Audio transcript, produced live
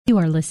You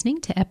are listening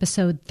to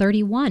episode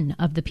 31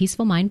 of the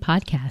Peaceful Mind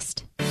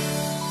Podcast.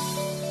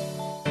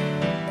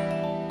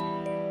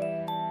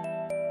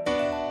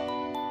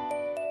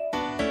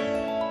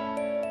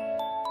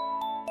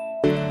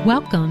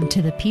 Welcome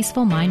to the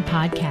Peaceful Mind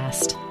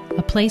Podcast,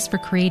 a place for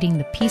creating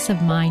the peace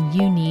of mind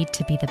you need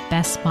to be the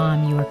best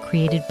mom you are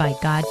created by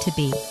God to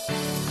be.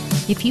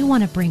 If you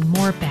want to bring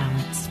more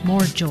balance,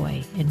 more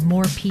joy, and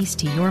more peace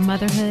to your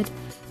motherhood,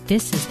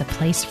 this is the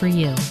place for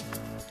you.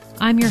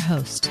 I'm your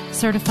host,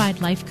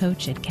 certified life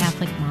coach and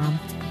Catholic mom,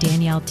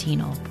 Danielle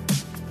Tino.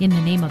 In the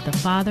name of the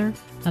Father,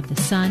 of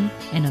the Son,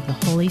 and of the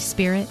Holy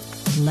Spirit,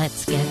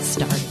 let's get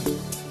started.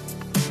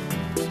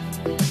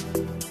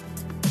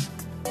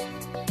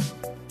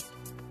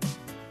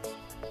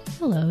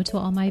 Hello to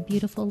all my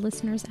beautiful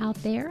listeners out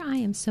there. I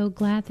am so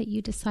glad that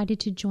you decided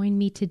to join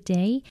me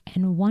today,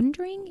 and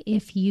wondering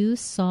if you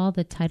saw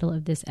the title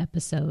of this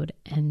episode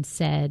and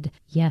said,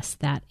 yes,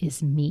 that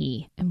is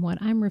me. And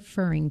what I'm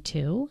referring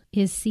to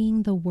is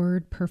seeing the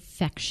word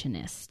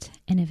perfectionist.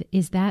 And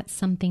is that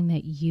something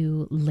that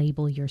you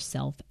label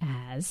yourself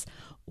as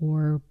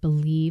or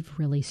believe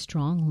really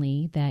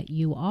strongly that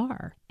you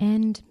are?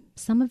 And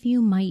some of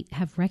you might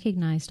have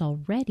recognized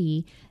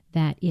already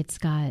that it's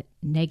got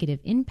negative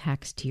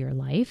impacts to your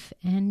life,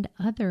 and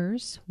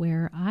others,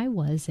 where I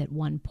was at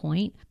one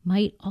point,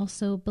 might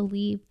also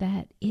believe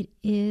that it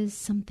is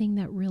something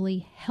that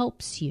really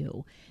helps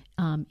you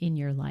in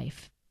your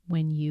life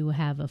when you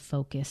have a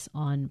focus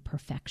on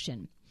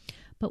perfection.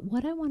 But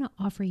what I want to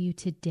offer you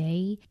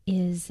today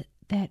is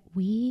that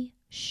we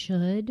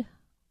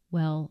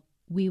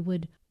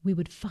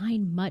would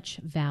find much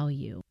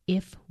value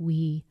if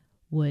we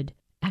would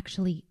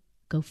actually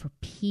go for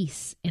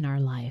peace in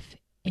our life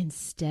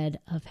instead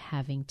of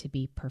having to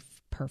be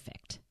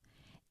perfect.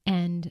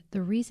 And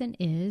the reason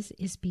is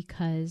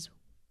because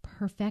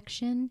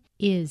perfection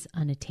is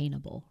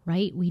unattainable,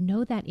 right? We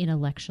know that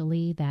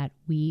intellectually that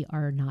we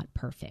are not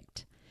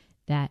perfect,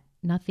 that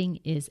nothing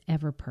is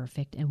ever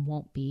perfect and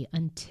won't be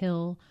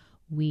until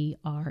we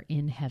are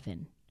in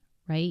heaven,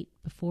 right?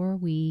 Before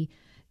we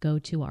go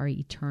to our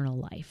eternal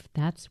life,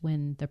 that's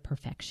when the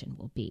perfection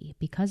will be.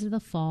 Because of the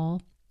fall,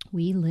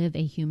 we live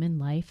a human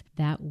life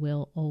that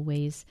will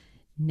always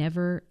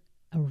never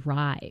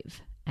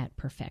arrive at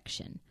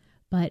perfection,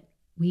 but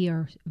we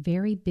are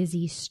very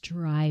busy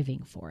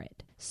striving for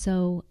it.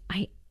 So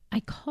I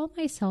call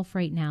myself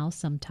right now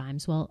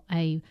sometimes,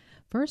 I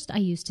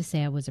used to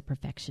say I was a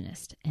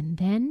perfectionist, and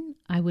then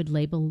I would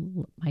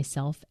label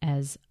myself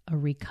as a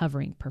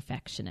recovering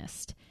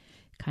perfectionist,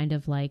 kind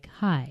of like,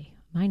 hi,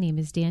 my name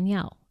is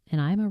Danielle, and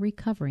I'm a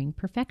recovering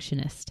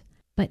perfectionist.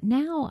 But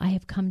now I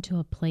have come to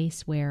a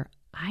place where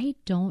I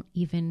don't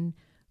even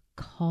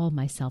call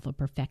myself a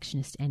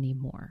perfectionist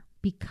anymore,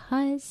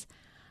 because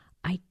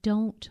I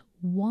don't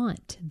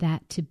want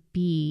that to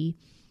be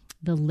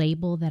the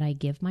label that I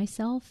give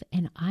myself.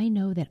 And I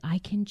know that I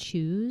can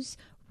choose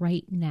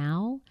right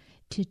now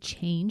to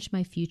change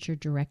my future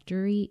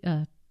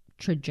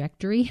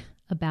trajectory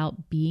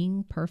about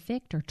being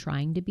perfect or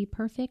trying to be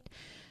perfect.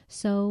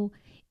 So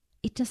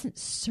it doesn't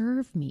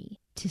serve me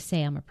to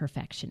say I'm a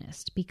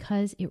perfectionist,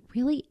 because it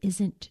really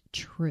isn't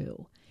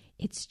true.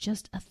 It's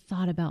just a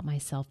thought about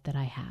myself that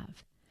I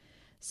have.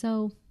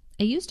 So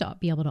I used to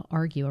be able to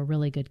argue a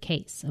really good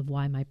case of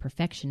why my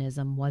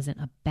perfectionism wasn't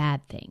a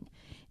bad thing,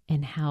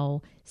 and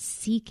how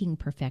seeking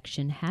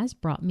perfection has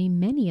brought me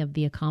many of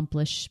the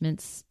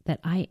accomplishments that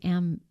I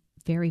am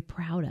very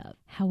proud of.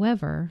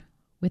 However,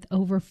 with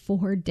over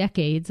 4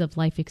 decades of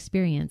life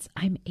experience,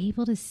 I'm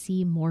able to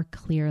see more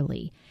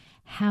clearly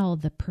how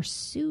the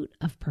pursuit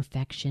of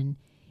perfection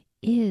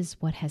is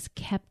what has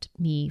kept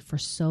me for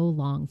so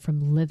long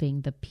from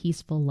living the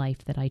peaceful life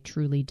that I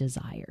truly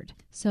desired.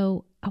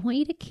 So I want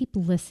you to keep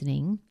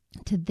listening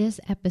to this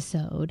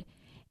episode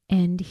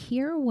and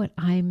hear what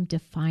I'm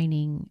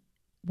defining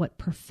what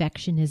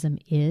perfectionism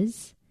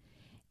is,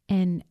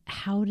 and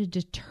how to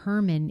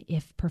determine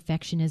if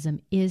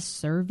perfectionism is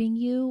serving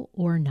you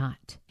or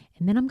not.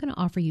 And then I'm going to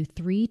offer you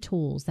 3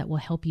 tools that will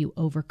help you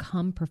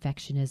overcome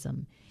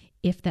perfectionism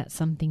if that's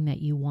something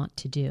that you want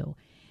to do,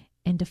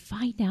 and to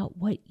find out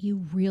what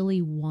you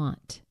really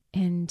want.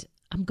 And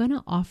I'm going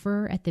to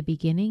offer at the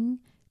beginning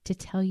to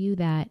tell you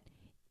that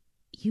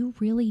you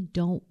really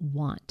don't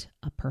want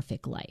a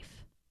perfect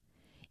life.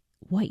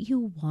 What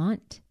you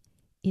want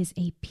is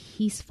a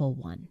peaceful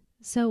one.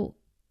 So,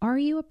 are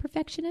you a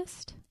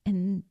perfectionist?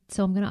 And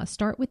so I'm going to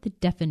start with the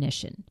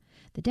definition.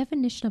 The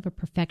definition of a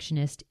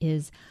perfectionist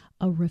is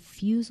a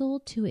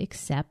refusal to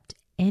accept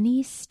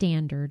any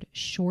standard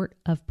short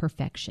of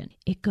perfection.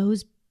 It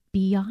goes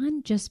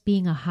beyond just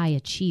being a high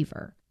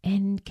achiever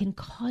and can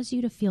cause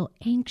you to feel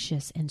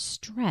anxious and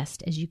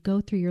stressed as you go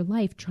through your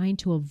life trying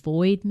to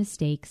avoid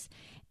mistakes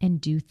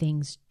and do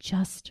things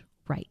just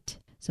right.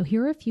 So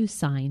here are a few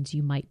signs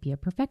you might be a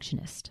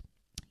perfectionist.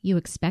 You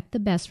expect the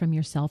best from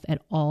yourself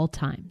at all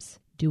times.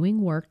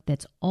 Doing work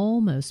that's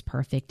almost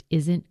perfect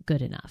isn't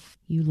good enough.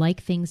 You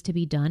like things to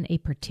be done a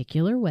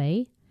particular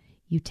way.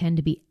 You tend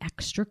to be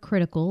extra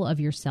critical of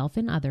yourself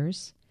and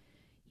others.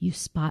 You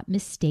spot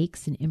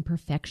mistakes and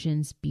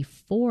imperfections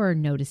before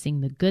noticing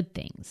the good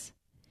things.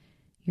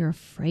 You're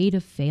afraid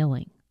of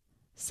failing,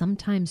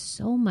 sometimes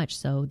so much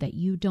so that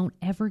you don't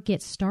ever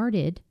get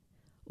started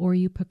or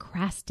you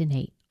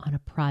procrastinate on a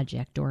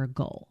project or a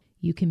goal.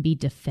 You can be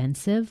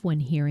defensive when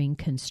hearing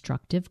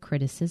constructive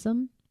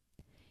criticism.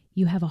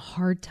 You have a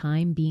hard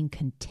time being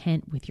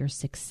content with your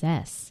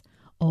success,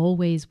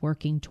 always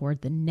working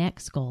toward the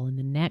next goal and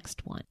the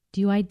next one. Do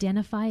you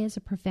identify as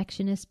a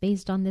perfectionist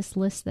based on this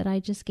list that I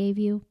just gave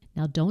you?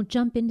 Now, don't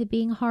jump into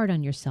being hard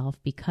on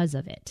yourself because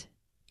of it.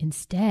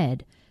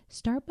 Instead,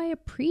 start by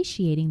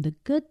appreciating the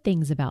good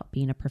things about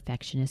being a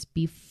perfectionist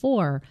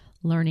before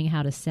learning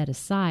how to set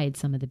aside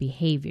some of the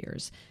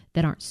behaviors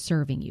that aren't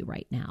serving you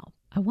right now.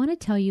 I want to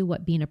tell you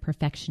what being a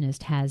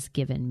perfectionist has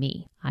given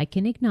me. I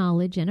can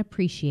acknowledge and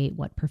appreciate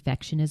what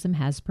perfectionism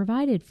has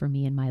provided for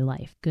me in my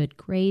life. Good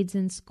grades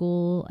in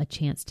school, a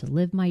chance to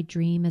live my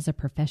dream as a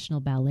professional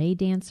ballet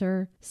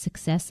dancer,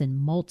 success in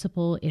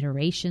multiple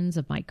iterations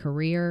of my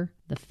career,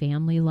 the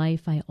family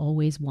life I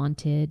always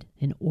wanted,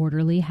 an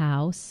orderly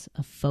house,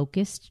 a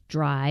focused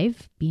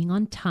drive, being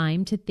on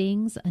time to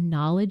things, a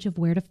knowledge of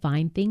where to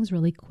find things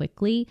really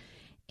quickly,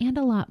 and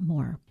a lot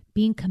more.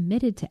 Being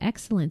committed to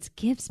excellence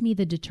gives me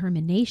the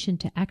determination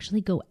to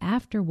actually go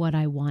after what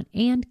I want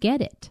and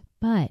get it.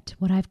 But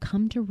what I've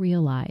come to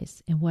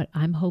realize, and what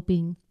I'm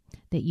hoping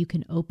that you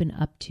can open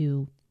up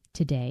to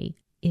today,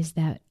 is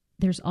that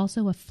there's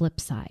also a flip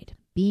side.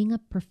 Being a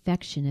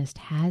perfectionist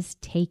has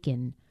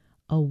taken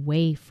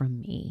away from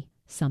me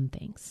some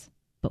things.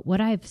 But what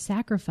I've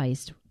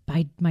sacrificed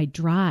by my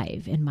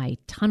drive and my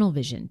tunnel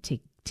vision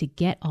to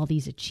get all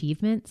these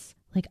achievements,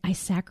 like I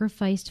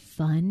sacrificed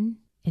fun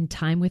and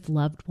time with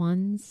loved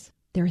ones.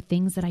 There are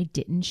things that I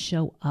didn't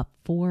show up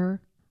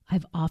for.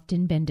 I've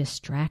often been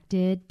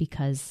distracted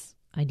because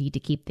I need to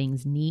keep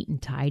things neat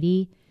and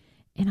tidy.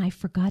 And I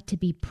forgot to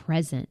be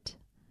present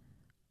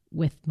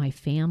with my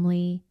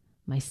family,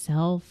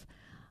 myself.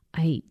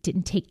 I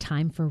didn't take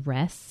time for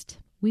rest.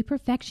 We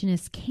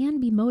perfectionists can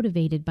be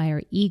motivated by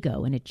our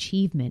ego and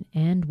achievement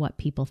and what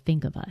people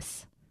think of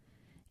us.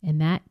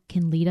 And that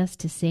can lead us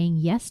to saying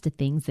yes to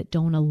things that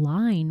don't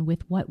align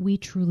with what we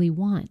truly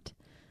want.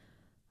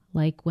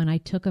 Like when I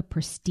took a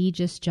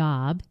prestigious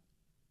job,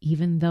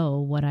 even though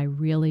what I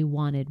really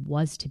wanted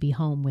was to be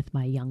home with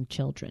my young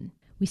children.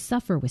 We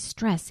suffer with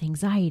stress,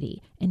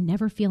 anxiety, and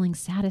never feeling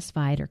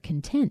satisfied or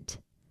content.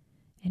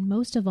 And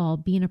most of all,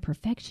 being a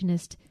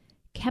perfectionist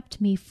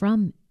kept me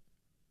from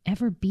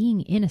ever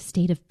being in a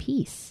state of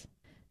peace.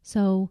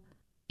 So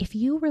if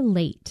you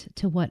relate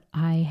to what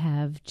I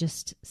have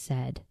just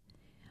said,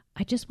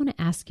 I just want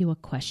to ask you a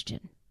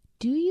question.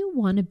 Do you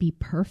want to be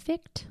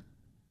perfect?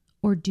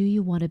 Or do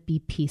you want to be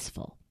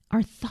peaceful?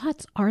 Our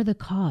thoughts are the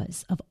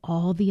cause of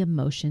all the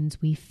emotions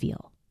we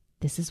feel.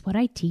 This is what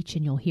I teach,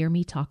 and you'll hear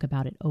me talk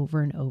about it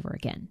over and over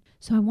again.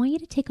 So I want you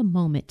to take a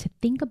moment to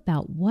think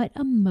about what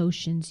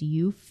emotions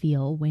you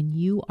feel when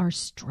you are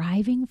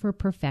striving for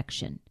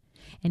perfection.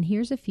 And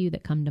here's a few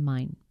that come to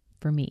mind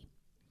for me.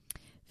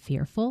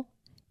 Fearful,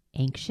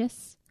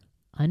 anxious,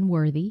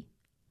 unworthy,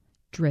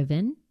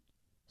 driven,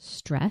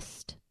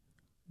 stressed,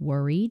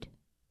 worried,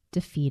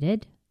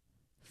 defeated,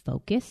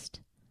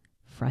 focused,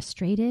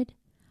 frustrated,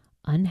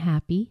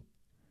 unhappy,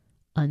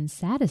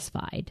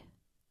 unsatisfied,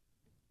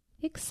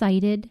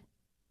 excited,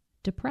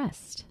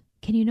 depressed.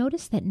 Can you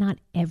notice that not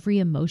every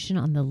emotion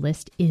on the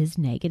list is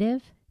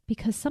negative?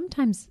 Because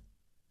sometimes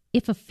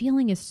if a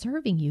feeling is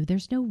serving you,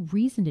 there's no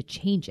reason to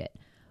change it.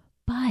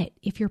 But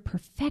if your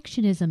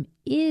perfectionism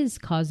is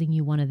causing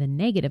you one of the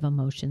negative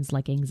emotions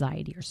like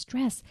anxiety or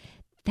stress,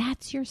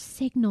 that's your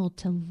signal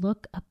to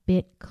look a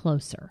bit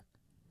closer.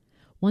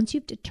 Once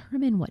you've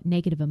determined what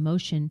negative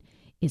emotion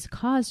is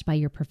caused by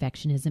your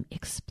perfectionism,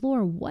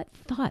 explore what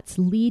thoughts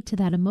lead to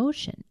that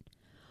emotion.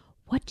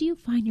 What do you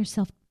find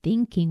yourself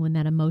thinking when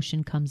that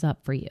emotion comes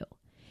up for you?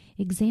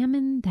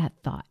 Examine that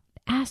thought.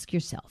 Ask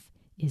yourself,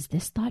 is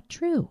this thought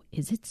true?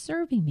 Is it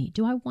serving me?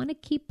 Do I want to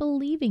keep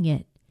believing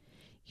it?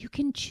 You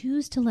can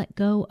choose to let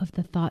go of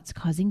the thoughts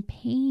causing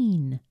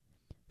pain.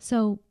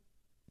 So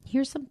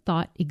here's some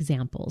thought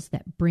examples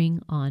that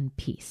bring on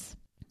peace.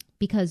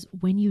 Because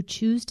when you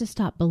choose to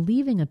stop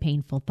believing a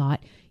painful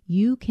thought,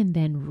 you can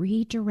then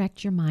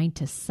redirect your mind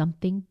to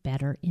something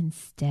better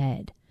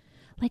instead.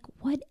 Like,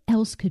 what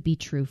else could be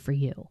true for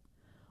you?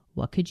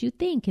 What could you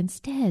think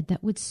instead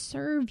that would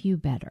serve you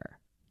better?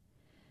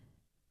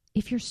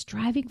 If you're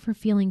striving for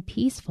feeling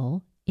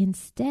peaceful,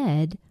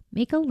 instead,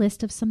 make a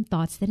list of some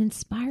thoughts that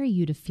inspire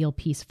you to feel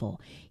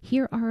peaceful.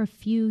 Here are a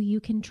few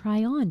you can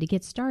try on to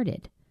get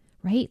started,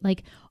 right?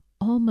 Like,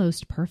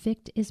 almost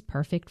perfect is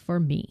perfect for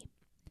me.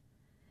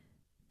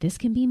 This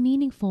can be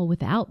meaningful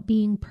without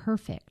being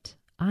perfect.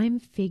 I'm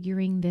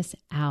figuring this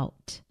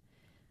out.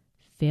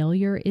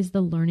 Failure is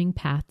the learning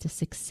path to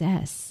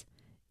success.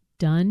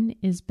 Done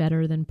is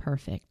better than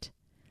perfect.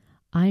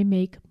 I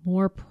make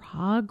more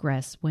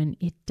progress when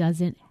it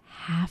doesn't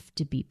have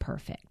to be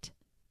perfect.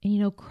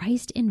 And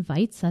Christ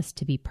invites us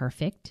to be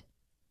perfect,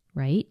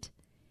 right?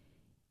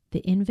 The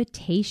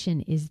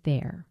invitation is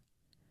there.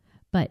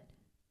 But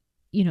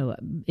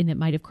and it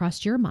might have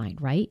crossed your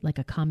mind, right? Like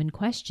a common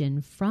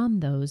question from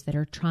those that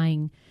are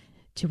trying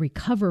to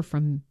recover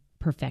from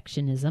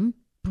perfectionism,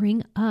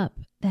 bring up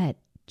that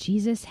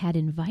Jesus had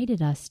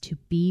invited us to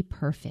be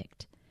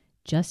perfect,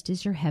 just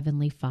as your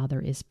heavenly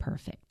Father is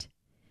perfect.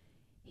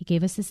 He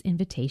gave us this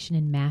invitation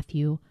in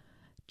Matthew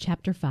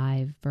chapter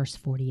 5, verse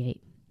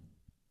 48.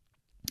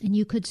 And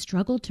you could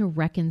struggle to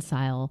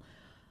reconcile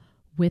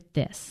with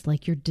this,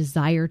 like your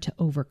desire to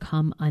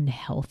overcome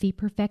unhealthy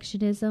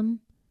perfectionism,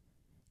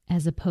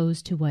 as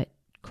opposed to what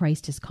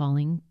Christ is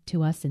calling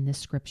to us in this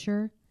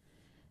scripture.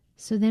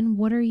 So then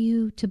what are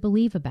you to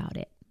believe about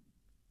it?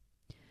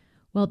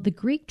 Well, the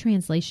Greek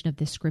translation of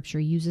this scripture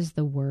uses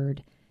the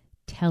word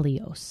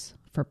teleos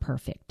for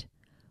perfect,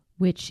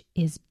 which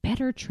is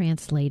better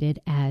translated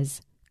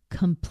as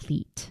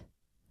complete.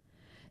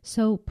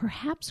 So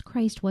perhaps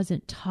Christ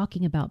wasn't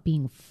talking about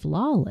being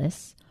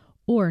flawless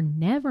or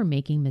never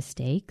making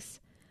mistakes,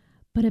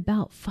 but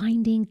about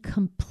finding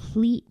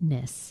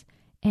completeness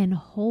and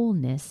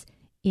wholeness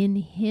in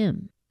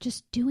Him.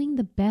 Just doing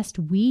the best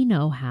we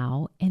know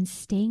how and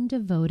staying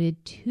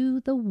devoted to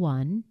the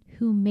one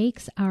who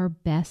makes our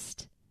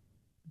best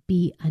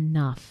be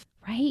enough,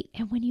 right?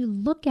 And when you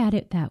look at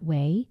it that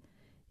way,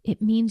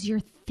 it means you're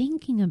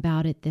thinking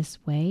about it this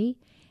way,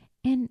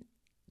 and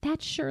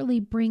that surely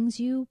brings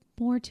you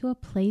more to a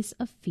place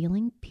of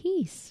feeling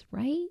peace,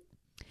 right?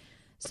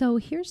 So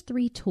here's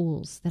 3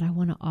 tools that I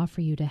want to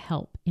offer you to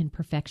help in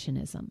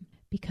perfectionism,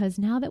 because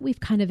now that we've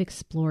kind of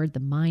explored the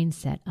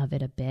mindset of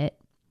it a bit,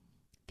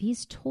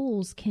 these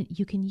tools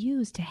you can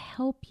use to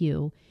help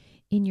you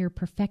in your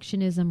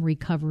perfectionism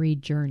recovery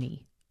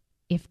journey,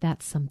 if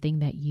that's something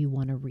that you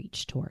want to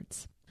reach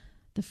towards.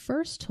 The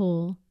first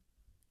tool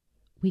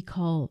we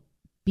call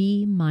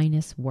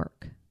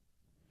B-work.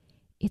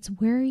 It's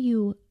where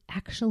you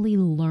actually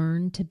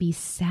learn to be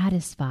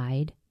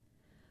satisfied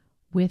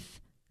with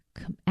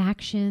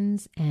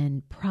actions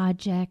and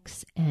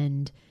projects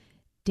and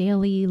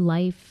daily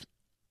life,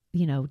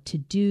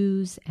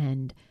 to-dos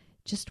and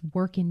just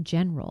work in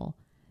general.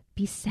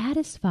 Be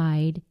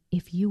satisfied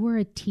if you were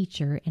a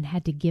teacher and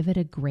had to give it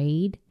a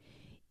grade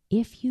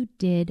if you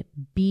did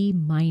B-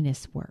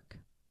 work,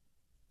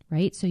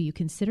 right? So you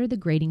consider the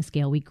grading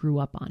scale we grew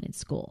up on in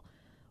school,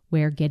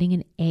 where getting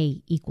an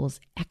A equals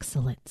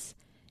excellence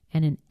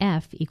and an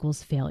F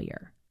equals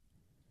failure.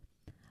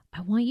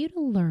 I want you to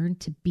learn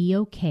to be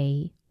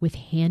okay with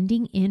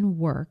handing in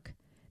work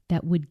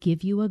that would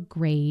give you a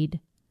grade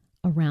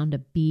around a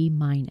B-,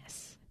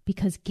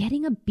 because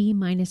getting a B-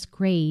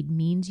 grade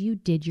means you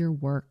did your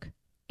work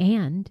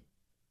and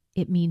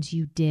it means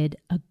you did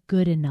a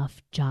good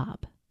enough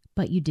job,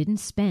 but you didn't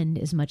spend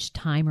as much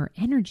time or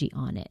energy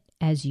on it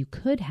as you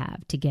could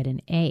have to get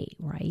an A,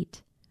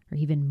 right? Or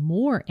even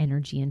more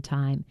energy and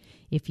time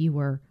if you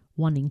were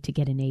wanting to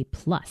get an A+,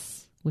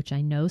 which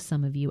I know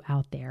some of you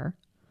out there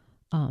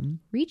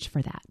reach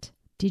for that.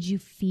 Did you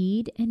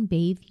feed and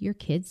bathe your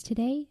kids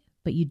today,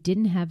 but you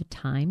didn't have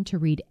time to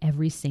read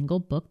every single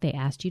book they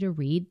asked you to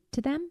read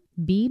to them?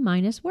 B-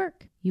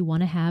 work. You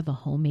want to have a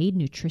homemade,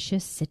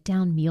 nutritious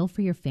sit-down meal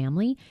for your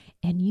family,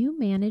 and you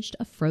managed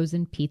a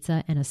frozen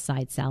pizza and a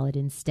side salad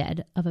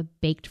instead of a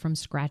baked from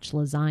scratch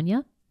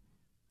lasagna?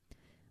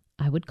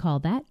 I would call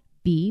that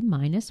B-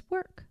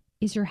 work.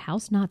 Is your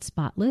house not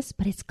spotless,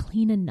 but it's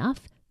clean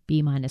enough?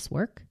 B-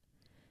 work.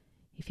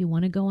 If you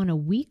want to go on a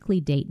weekly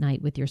date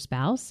night with your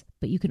spouse,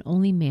 but you can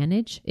only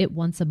manage it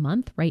once a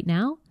month right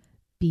now,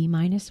 B-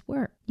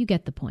 work. You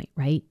get the point,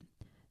 right?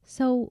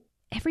 So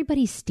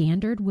everybody's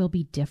standard will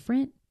be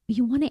different.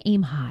 You want to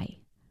aim high,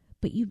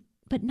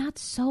 but not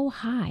so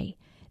high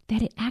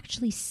that it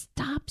actually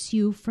stops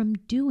you from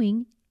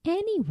doing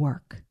any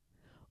work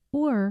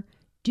or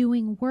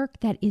doing work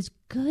that is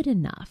good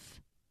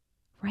enough,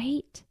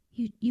 right?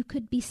 You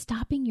could be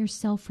stopping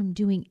yourself from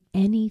doing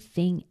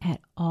anything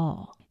at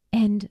all.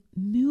 And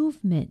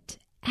movement,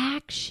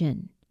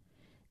 action,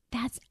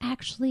 that's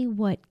actually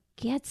what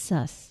gets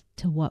us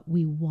to what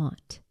we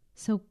want.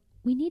 So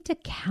we need to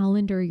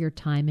calendar your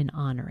time and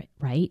honor it,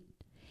 right?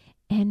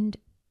 And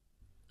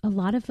a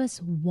lot of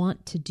us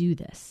want to do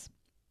this.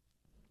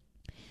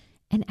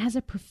 And as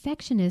a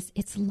perfectionist,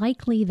 it's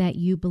likely that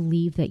you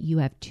believe that you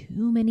have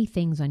too many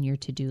things on your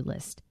to-do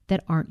list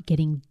that aren't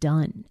getting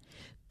done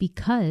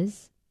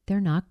because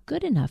they're not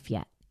good enough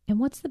yet. And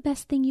what's the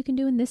best thing you can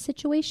do in this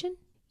situation?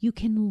 You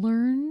can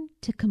learn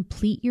to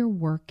complete your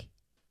work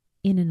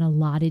in an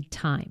allotted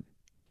time.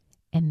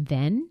 And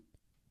then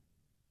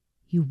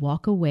you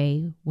walk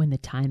away when the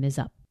time is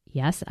up.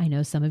 Yes, I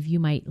know some of you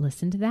might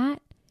listen to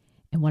that.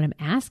 And what I'm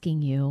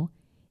asking you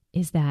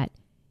is that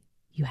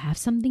you have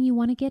something you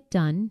want to get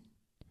done.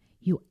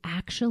 You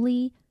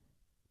actually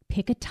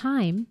pick a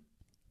time.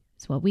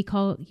 It's what we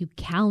call, you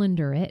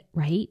calendar it,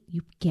 right?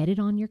 You get it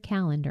on your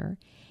calendar.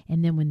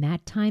 And then when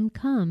that time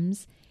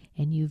comes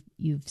and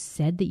you've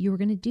said that you were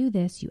going to do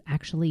this, you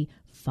actually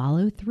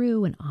follow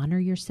through and honor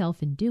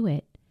yourself and do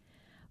it.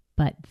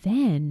 But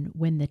then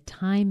when the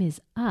time is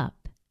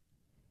up,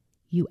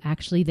 you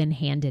actually then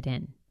hand it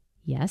in.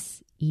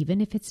 Yes,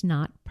 even if it's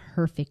not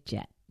perfect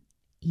yet,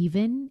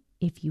 even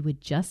if you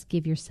would just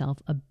give yourself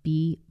a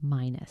B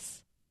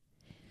minus.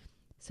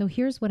 So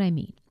here's what I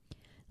mean.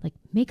 Like,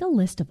 make a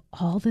list of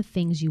all the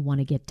things you want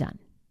to get done.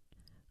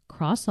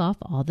 Cross off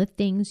all the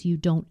things you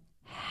don't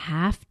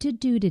have to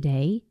do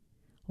today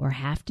or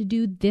have to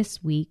do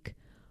this week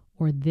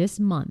or this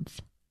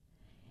month.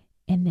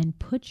 And then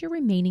put your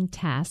remaining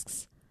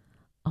tasks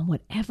on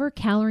whatever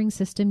calendaring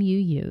system you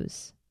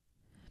use.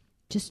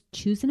 Just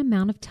choose an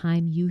amount of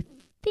time you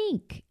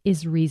think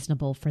is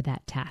reasonable for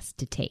that task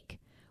to take.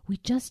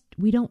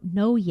 We don't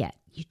know yet.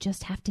 You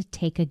just have to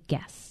take a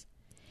guess.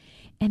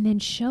 And then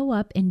show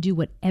up and do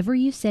whatever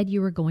you said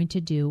you were going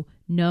to do,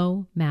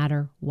 no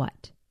matter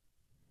what.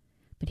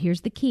 But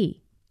here's the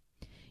key.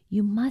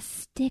 You must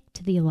stick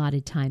to the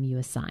allotted time you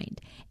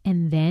assigned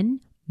and then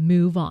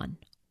move on.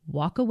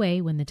 Walk away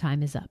when the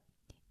time is up.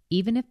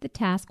 Even if the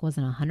task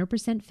wasn't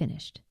 100%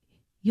 finished,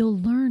 you'll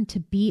learn to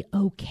be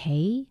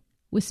okay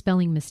with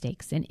spelling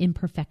mistakes and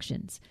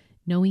imperfections,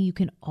 knowing you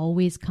can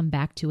always come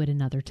back to it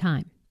another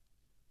time.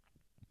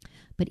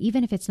 But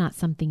even if it's not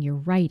something you're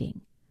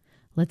writing,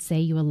 let's say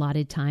you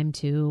allotted time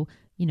to,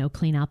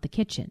 clean out the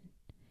kitchen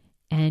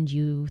and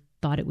you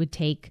thought it would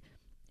take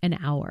an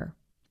hour,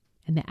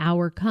 and the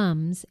hour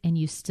comes and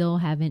you still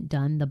haven't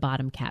done the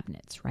bottom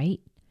cabinets, right?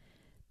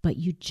 But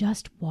you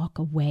just walk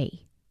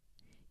away.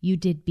 You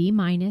did B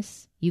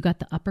minus, you got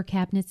the upper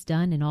cabinets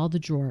done and all the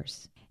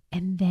drawers.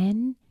 And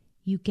then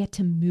you get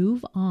to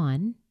move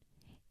on,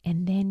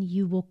 and then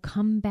you will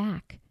come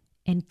back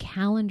and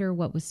calendar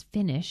what was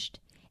finished,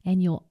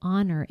 and you'll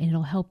honor, and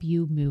it'll help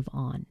you move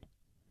on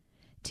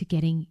to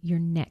getting your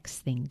next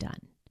thing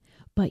done.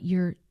 But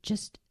you're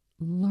just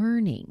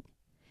learning.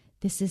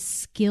 This is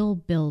skill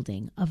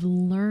building of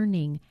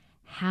learning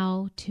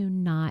how to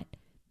not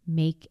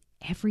make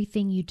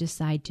everything you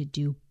decide to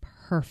do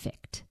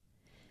perfect.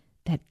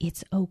 That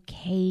it's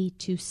okay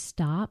to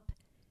stop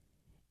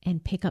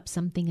and pick up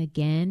something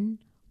again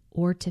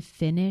or to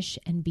finish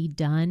and be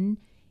done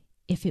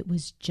if it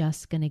was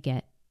just going to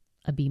get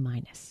a B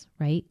minus,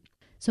 right?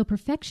 So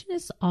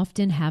perfectionists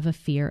often have a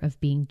fear of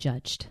being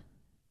judged,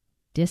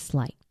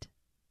 disliked,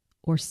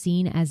 or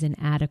seen as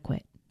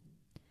inadequate.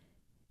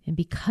 And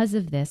because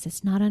of this,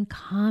 it's not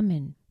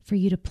uncommon for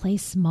you to play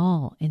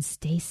small and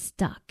stay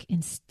stuck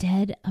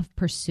instead of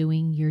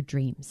pursuing your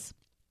dreams.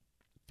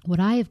 What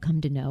I have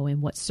come to know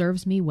and what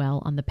serves me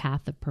well on the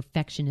path of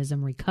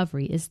perfectionism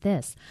recovery is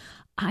this.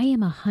 I am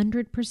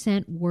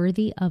 100%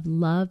 worthy of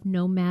love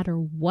no matter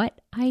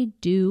what I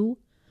do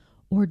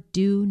or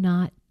do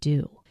not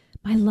do.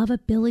 My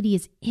lovability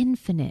is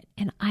infinite,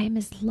 and I am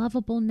as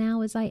lovable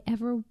now as I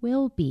ever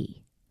will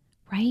be,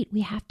 right?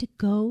 We have to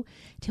go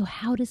to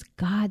how does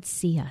God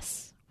see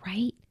us,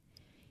 right?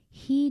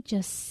 He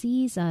just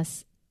sees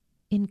us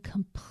in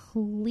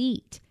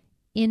complete,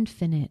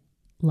 infinite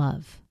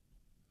love.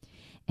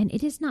 And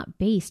it is not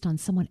based on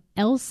someone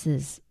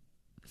else's,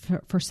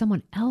 for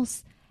someone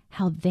else,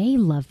 how they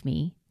love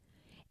me.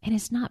 And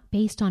it's not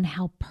based on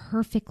how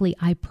perfectly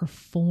I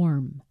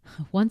perform.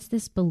 Once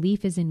this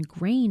belief is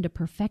ingrained, a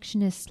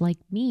perfectionist like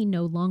me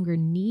no longer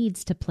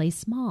needs to play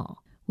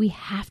small. We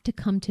have to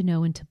come to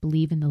know and to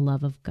believe in the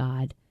love of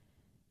God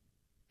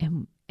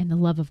and the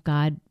love of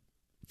God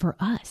for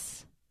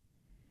us,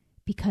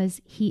 because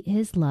He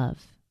is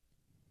love.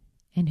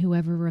 And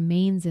whoever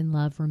remains in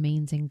love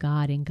remains in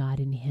God and God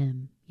in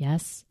him.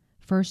 Yes?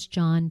 1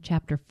 John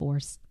chapter 4,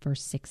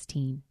 verse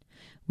 16.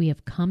 We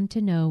have come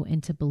to know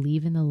and to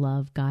believe in the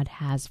love God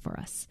has for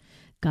us.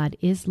 God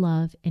is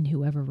love, and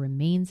whoever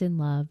remains in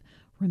love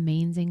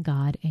remains in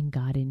God and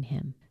God in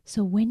him.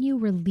 So when you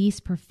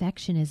release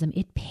perfectionism,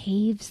 it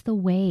paves the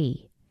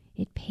way.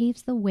 It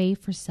paves the way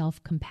for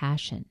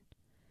self-compassion.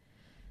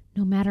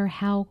 No matter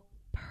how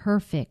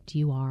perfect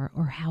you are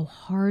or how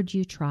hard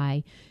you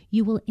try,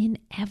 you will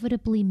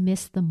inevitably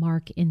miss the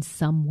mark in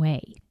some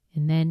way.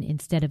 And then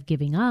instead of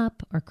giving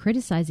up or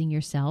criticizing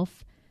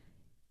yourself,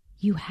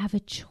 you have a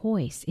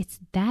choice.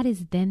 That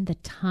is then the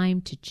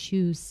time to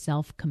choose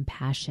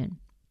self-compassion.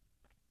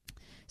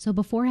 So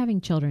before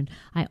having children,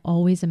 I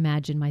always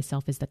imagined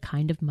myself as the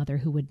kind of mother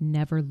who would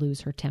never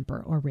lose her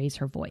temper or raise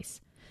her voice.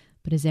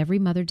 But as every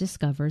mother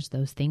discovers,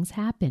 those things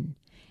happen.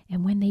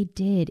 And when they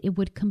did, it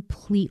would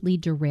completely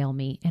derail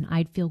me, and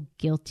I'd feel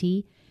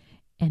guilty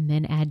and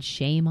then add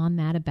shame on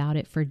that about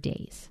it for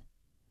days.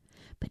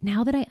 But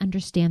now that I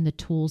understand the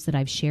tools that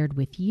I've shared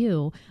with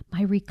you,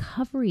 my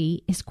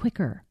recovery is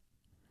quicker.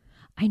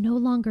 I no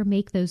longer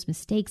make those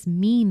mistakes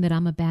mean that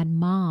I'm a bad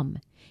mom.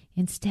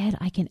 Instead,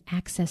 I can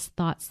access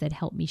thoughts that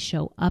help me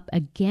show up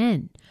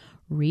again,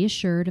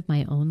 reassured of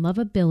my own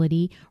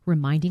lovability,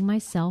 reminding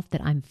myself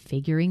that I'm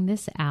figuring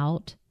this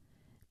out,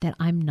 that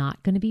I'm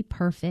not going to be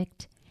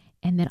perfect,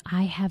 and that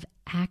I have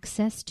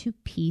access to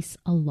peace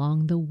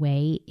along the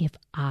way if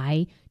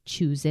I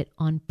choose it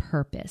on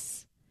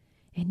purpose.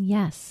 And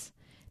yes,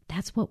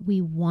 that's what we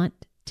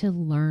want to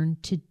learn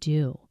to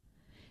do,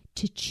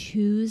 to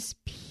choose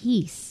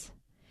peace,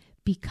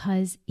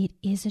 because it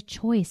is a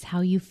choice how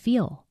you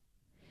feel,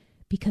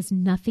 because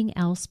nothing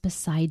else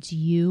besides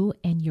you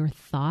and your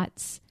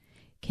thoughts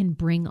can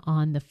bring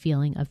on the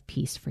feeling of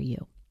peace for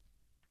you.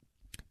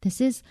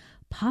 This is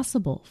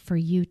possible for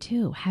you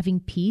too.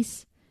 Having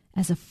peace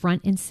as a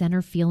front and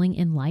center feeling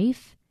in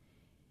life,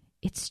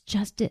 it's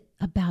just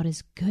about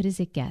as good as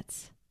it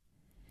gets.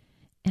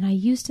 And I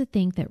used to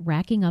think that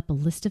racking up a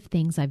list of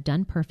things I've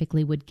done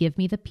perfectly would give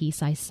me the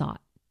peace I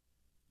sought.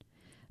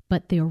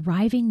 But the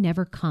arriving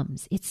never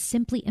comes. It's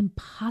simply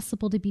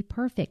impossible to be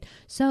perfect.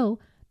 So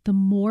the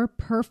more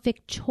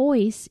perfect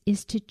choice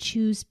is to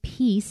choose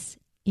peace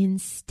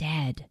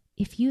instead.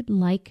 If you'd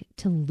like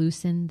to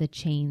loosen the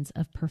chains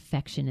of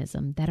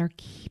perfectionism that are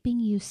keeping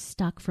you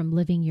stuck from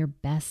living your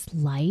best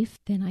life,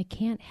 then I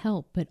can't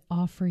help but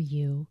offer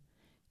you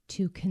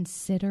to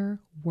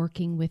consider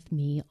working with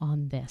me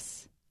on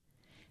this.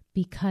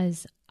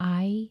 Because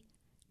I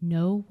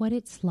know what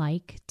it's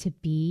like to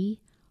be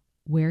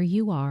where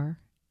you are,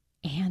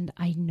 and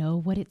I know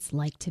what it's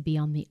like to be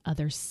on the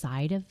other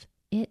side of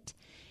it.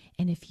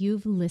 And if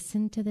you've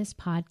listened to this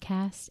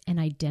podcast and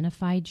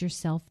identified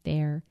yourself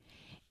there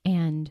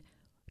and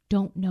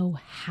don't know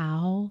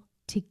how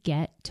to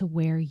get to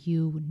where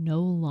you no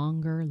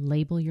longer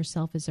label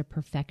yourself as a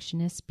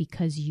perfectionist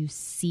because you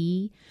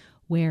see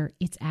where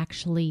it's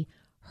actually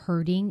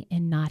hurting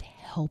and not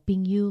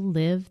helping you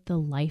live the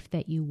life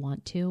that you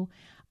want to,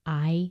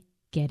 I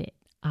get it.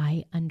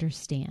 I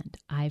understand.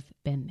 I've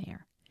been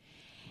there.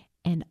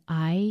 And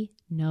I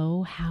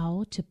know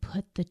how to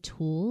put the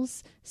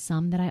tools,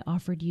 some that I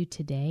offered you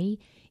today,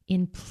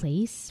 in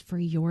place for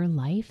your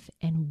life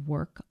and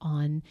work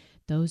on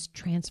those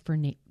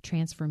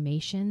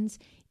transformations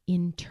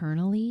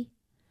internally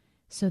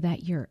so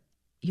that your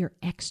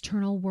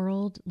external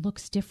world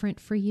looks different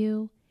for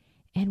you.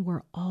 And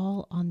we're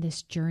all on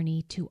this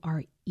journey to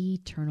our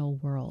eternal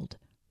world,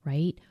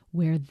 right?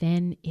 Where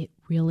then it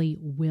really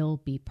will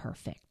be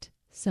perfect.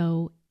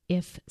 So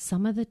if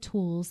some of the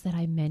tools that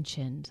I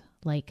mentioned,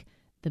 like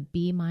the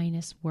B-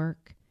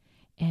 work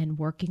and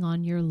working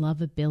on your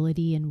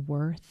lovability and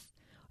worth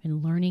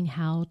and learning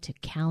how to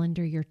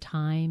calendar your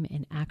time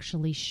and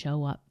actually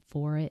show up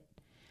for it,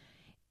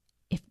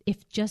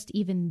 if just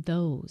even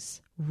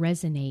those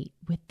resonate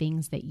with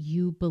things that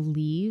you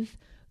believe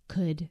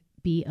could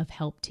be of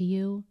help to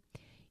you,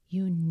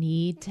 you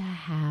need to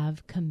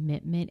have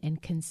commitment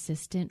and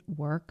consistent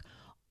work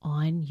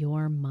on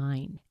your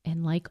mind.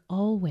 And like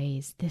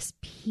always, this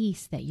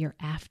peace that you're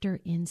after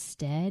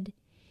instead,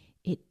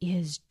 it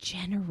is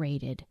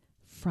generated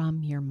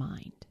from your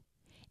mind.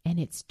 And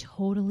it's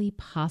totally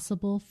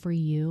possible for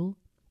you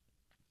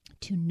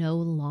to no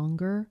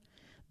longer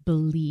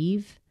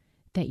believe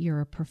that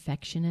you're a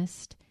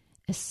perfectionist,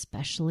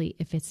 especially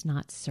if it's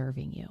not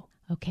serving you.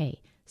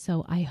 Okay,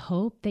 so I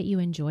hope that you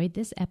enjoyed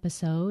this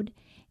episode.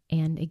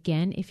 And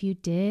again, if you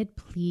did,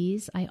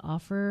 please, I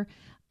offer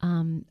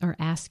or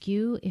ask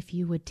you if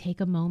you would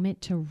take a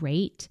moment to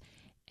rate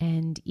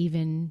and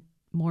even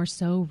more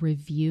so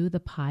review the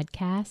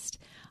podcast.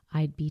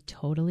 I'd be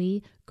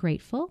totally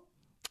grateful.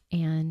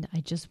 And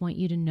I just want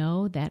you to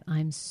know that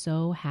I'm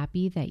so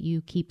happy that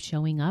you keep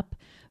showing up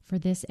for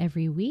this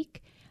every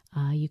week.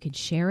 You can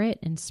share it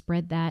and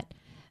spread that,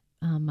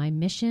 my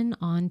mission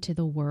onto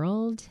the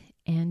world.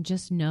 And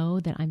just know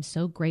that I'm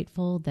so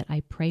grateful that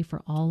I pray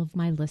for all of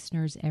my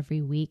listeners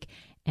every week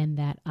and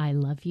that I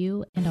love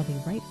you. And I'll be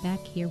right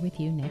back here with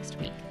you next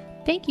week.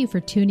 Thank you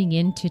for tuning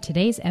in to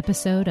today's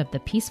episode of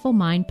the Peaceful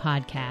Mind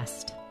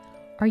Podcast.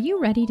 Are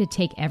you ready to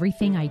take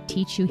everything I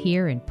teach you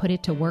here and put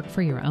it to work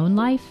for your own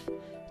life?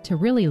 To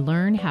really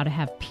learn how to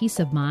have peace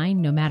of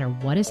mind no matter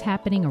what is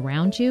happening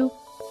around you?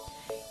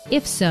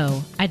 If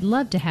so, I'd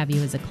love to have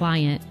you as a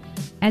client.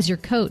 As your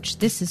coach,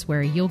 this is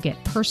where you'll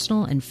get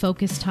personal and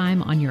focused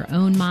time on your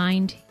own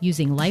mind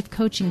using life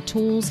coaching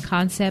tools,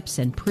 concepts,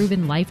 and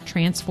proven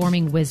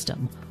life-transforming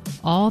wisdom,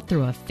 all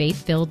through a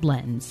faith-filled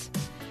lens.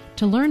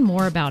 To learn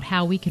more about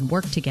how we can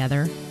work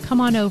together,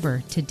 come on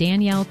over to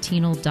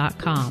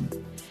danielleteenel.com.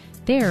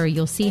 There,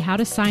 you'll see how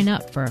to sign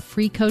up for a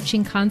free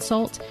coaching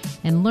consult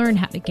and learn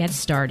how to get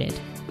started.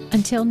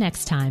 Until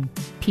next time,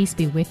 peace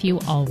be with you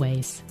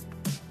always.